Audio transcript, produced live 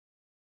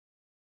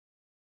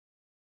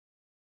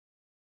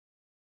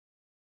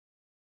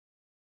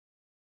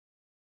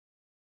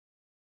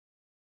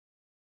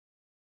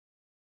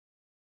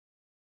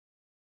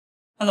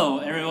Hello,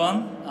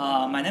 everyone.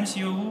 My name is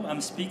Yu.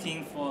 I'm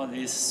speaking for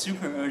this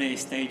super early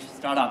stage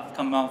startup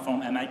coming out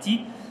from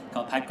MIT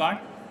called Pipeguard.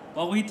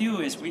 What we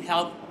do is we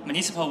help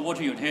municipal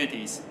water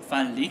utilities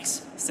find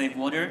leaks, save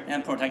water,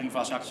 and protect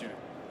infrastructure.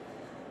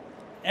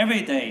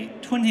 Every day,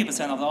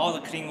 20% of all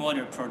the clean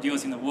water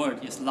produced in the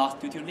world is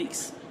lost due to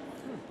leaks.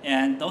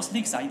 And those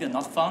leaks are either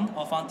not found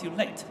or found too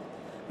late.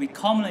 We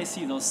commonly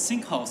see those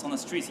sinkholes on the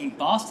streets in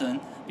Boston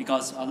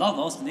because a lot of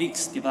those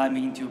leaks develop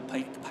into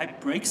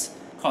pipe breaks,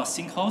 cause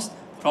sinkholes,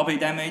 property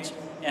damage,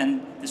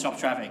 and disrupt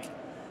traffic.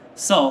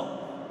 So,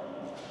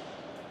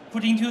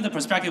 put into the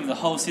perspective of the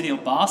whole city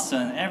of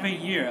Boston, every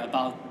year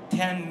about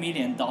 $10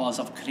 million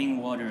of clean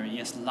water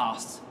is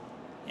lost.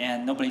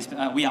 And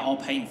we are all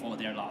paying for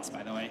their loss,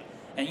 by the way.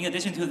 And in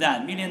addition to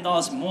that, $1 million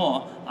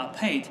more are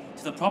paid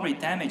to the property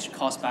damage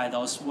caused by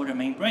those water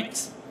main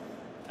breaks.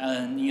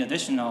 And in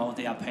addition,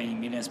 they are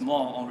paying millions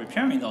more on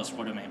repairing those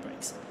water main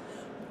breaks.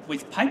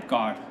 With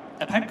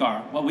at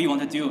Pipeguard, what we want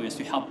to do is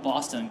to help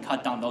Boston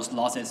cut down those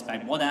losses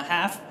by more than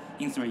half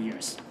in 3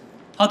 years.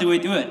 How do we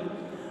do it?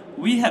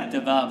 We have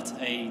developed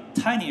a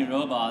tiny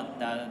robot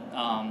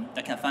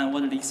that can find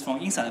water leaks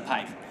from inside the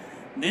pipe.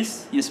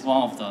 This is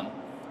one of them.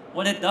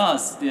 What it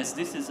does is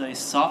this is a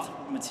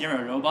soft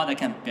material robot that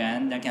can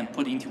bend, that can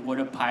put into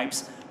water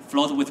pipes,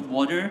 float with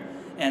water,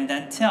 and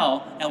then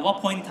tell at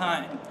what point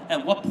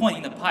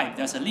in the pipe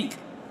there's a leak.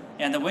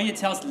 And the way it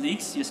tells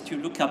leaks is to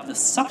look up the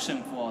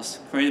suction force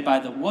created by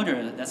the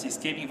water that's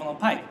escaping from the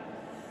pipe.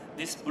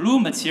 This blue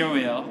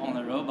material on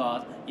the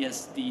robot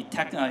is a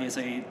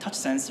touch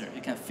sensor.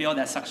 It can feel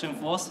that suction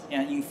force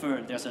and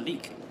infer there's a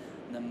leak.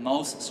 The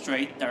most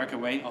straight, direct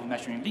way of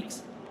measuring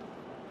leaks.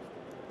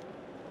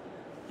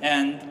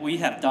 And we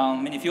have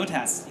done many field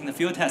tests. In the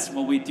field tests,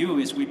 what we do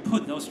is we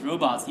put those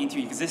robots into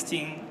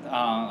existing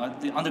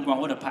the underground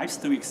water pipes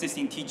through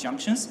existing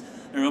T-junctions.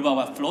 The robot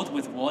will float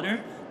with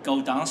water,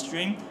 go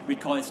downstream,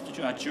 record its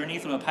journey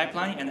through the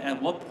pipeline, and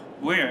at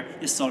where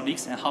it saw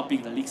leaks and how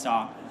big the leaks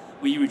are.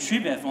 We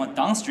retrieve it from a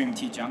downstream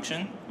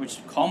T-junction,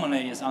 which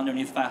commonly is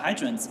underneath fire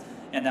hydrants,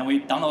 and then we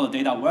download the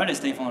data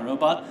wirelessly from the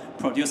robot,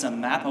 produce a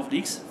map of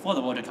leaks for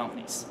the water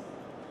companies.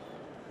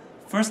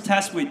 First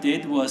test we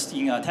did was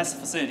in a test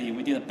facility.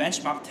 We did a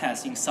benchmark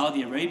test in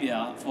Saudi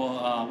Arabia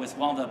with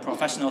one of the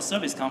professional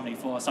service company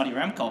for Saudi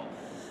Aramco.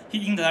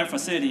 In that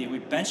facility, we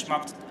did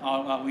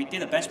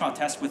a benchmark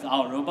test with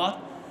our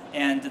robot,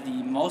 and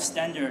the most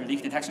standard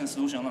leak detection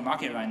solution on the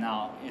market right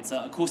now, it's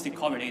an acoustic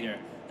correlator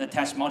that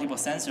attaches multiple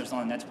sensors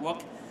on the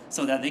network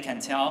so that they can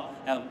tell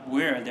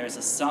where there's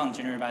a sound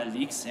generated by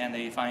leaks, and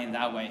they find it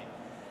that way.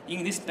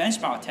 In this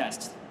benchmark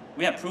test,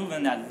 we have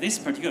proven that this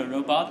particular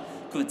robot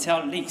could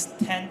tell leaks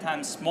 10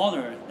 times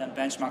smaller than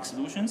benchmark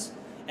solutions,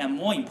 and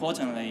more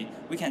importantly,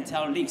 we can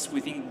tell leaks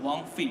within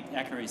 1 feet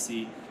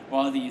accuracy,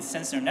 while the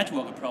sensor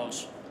network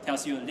approach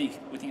tells you a leak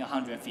within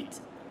 100 feet.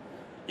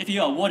 If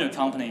you're a water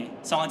company,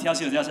 someone tells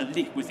you there's a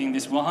leak within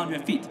this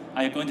 100 feet,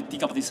 are you going to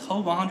dig up this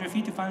whole 100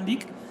 feet to find a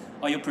leak?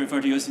 Or you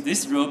prefer to use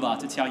this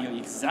robot to tell you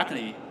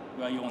exactly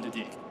where you want to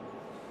dig?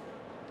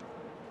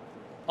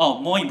 Oh,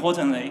 more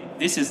importantly,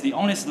 this is the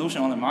only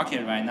solution on the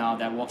market right now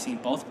that works in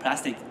both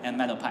plastic and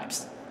metal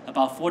pipes.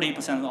 About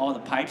 40% of all the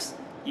pipes,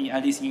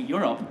 at least in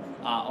Europe,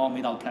 are all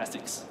made out of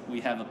plastics.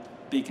 We have a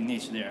big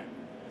niche there.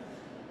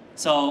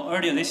 So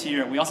earlier this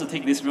year, we also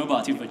take this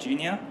robot to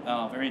Virginia.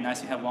 Very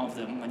nice to have one of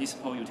the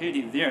municipal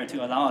utilities there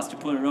to allow us to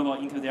put a robot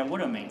into their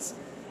water mains.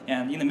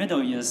 And in the middle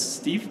is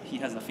Steve. He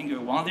has a finger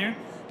one there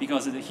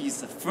because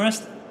he's the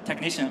first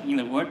technician in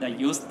the world that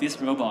used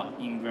this robot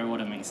in their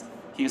water mains.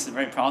 He is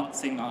very proud,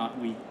 saying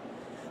we.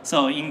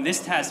 So in this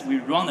test, we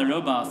run the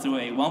robot through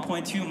a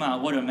 1.2-mile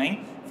water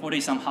main,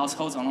 40-some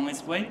households along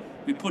its way.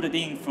 We put it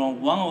in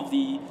from one of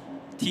the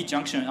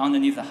T-junction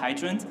underneath the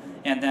hydrant,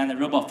 and then the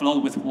robot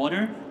flowed with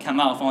water, come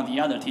out from the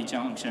other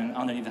T-junction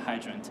underneath the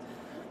hydrant.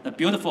 The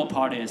beautiful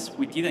part is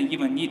we didn't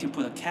even need to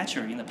put a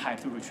catcher in the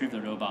pipe to retrieve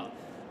the robot.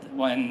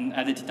 When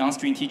at the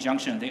downstream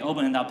T-junction, they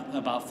open it up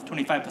about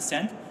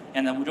 25%,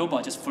 and the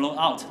robot just flow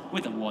out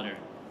with the water.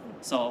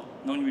 So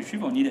no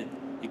retrieval needed.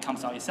 It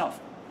comes out itself.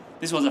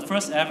 This was the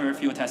first ever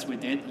field test we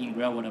did in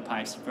real water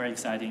pipes. Very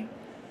exciting.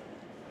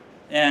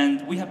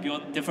 And we have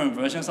built different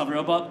versions of the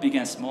robot, big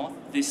and small.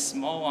 This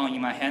small one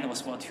in my hand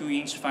was for a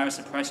 2-inch fire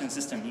suppression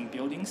system in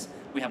buildings.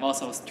 We have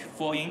also a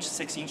 4-inch,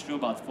 6-inch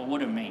robot for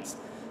water mains.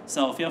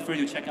 So feel free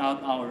to check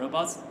out our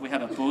robots. We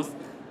have a booth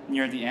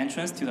near the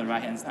entrance to the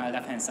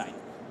left-hand side.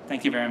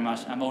 Thank you very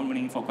much. I'm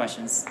opening for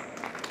questions.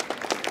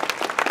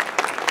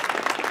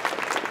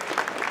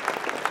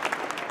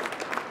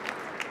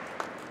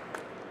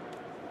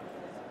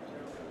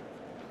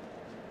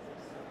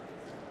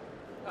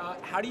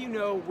 How do you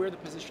know where the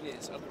position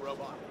is of the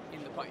robot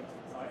in the pipe?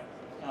 Sorry.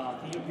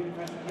 Can you repeat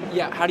the question?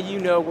 Yeah, how do you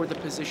know where the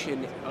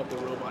position of the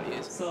robot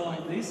is? So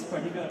this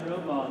particular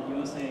robot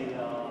uses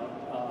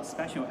a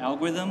special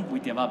algorithm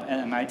we developed at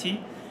MIT.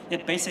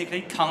 It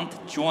basically counts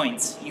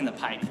joints in the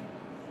pipe.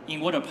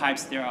 In water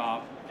pipes,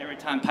 every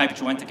time pipe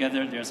join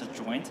together, there's a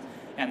joint,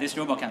 and this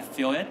robot can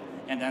feel it,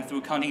 and then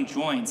through counting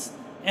joints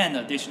and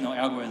additional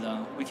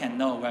algorithm, we can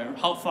know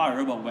how far a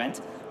robot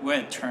went, where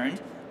it turned,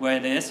 where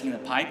it is in the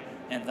pipe,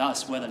 and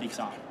thus where the leaks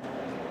are.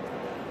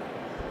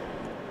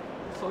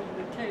 So in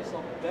the case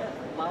of that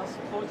last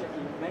project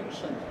you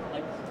mentioned,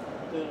 like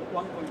the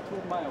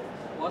 1.2 mile,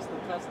 what's the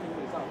testing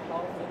result?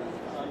 How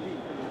many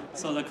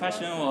leaks? So the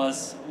question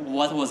was,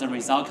 what was the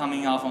result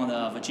coming out from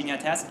the Virginia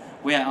test?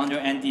 We are under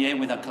NDA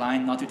with a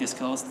client not to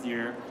disclose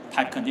their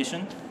pipe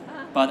condition,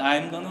 but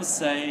I'm going to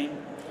say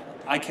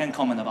I can't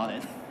comment about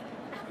it.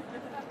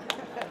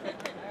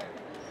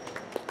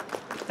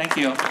 Thank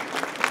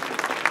you.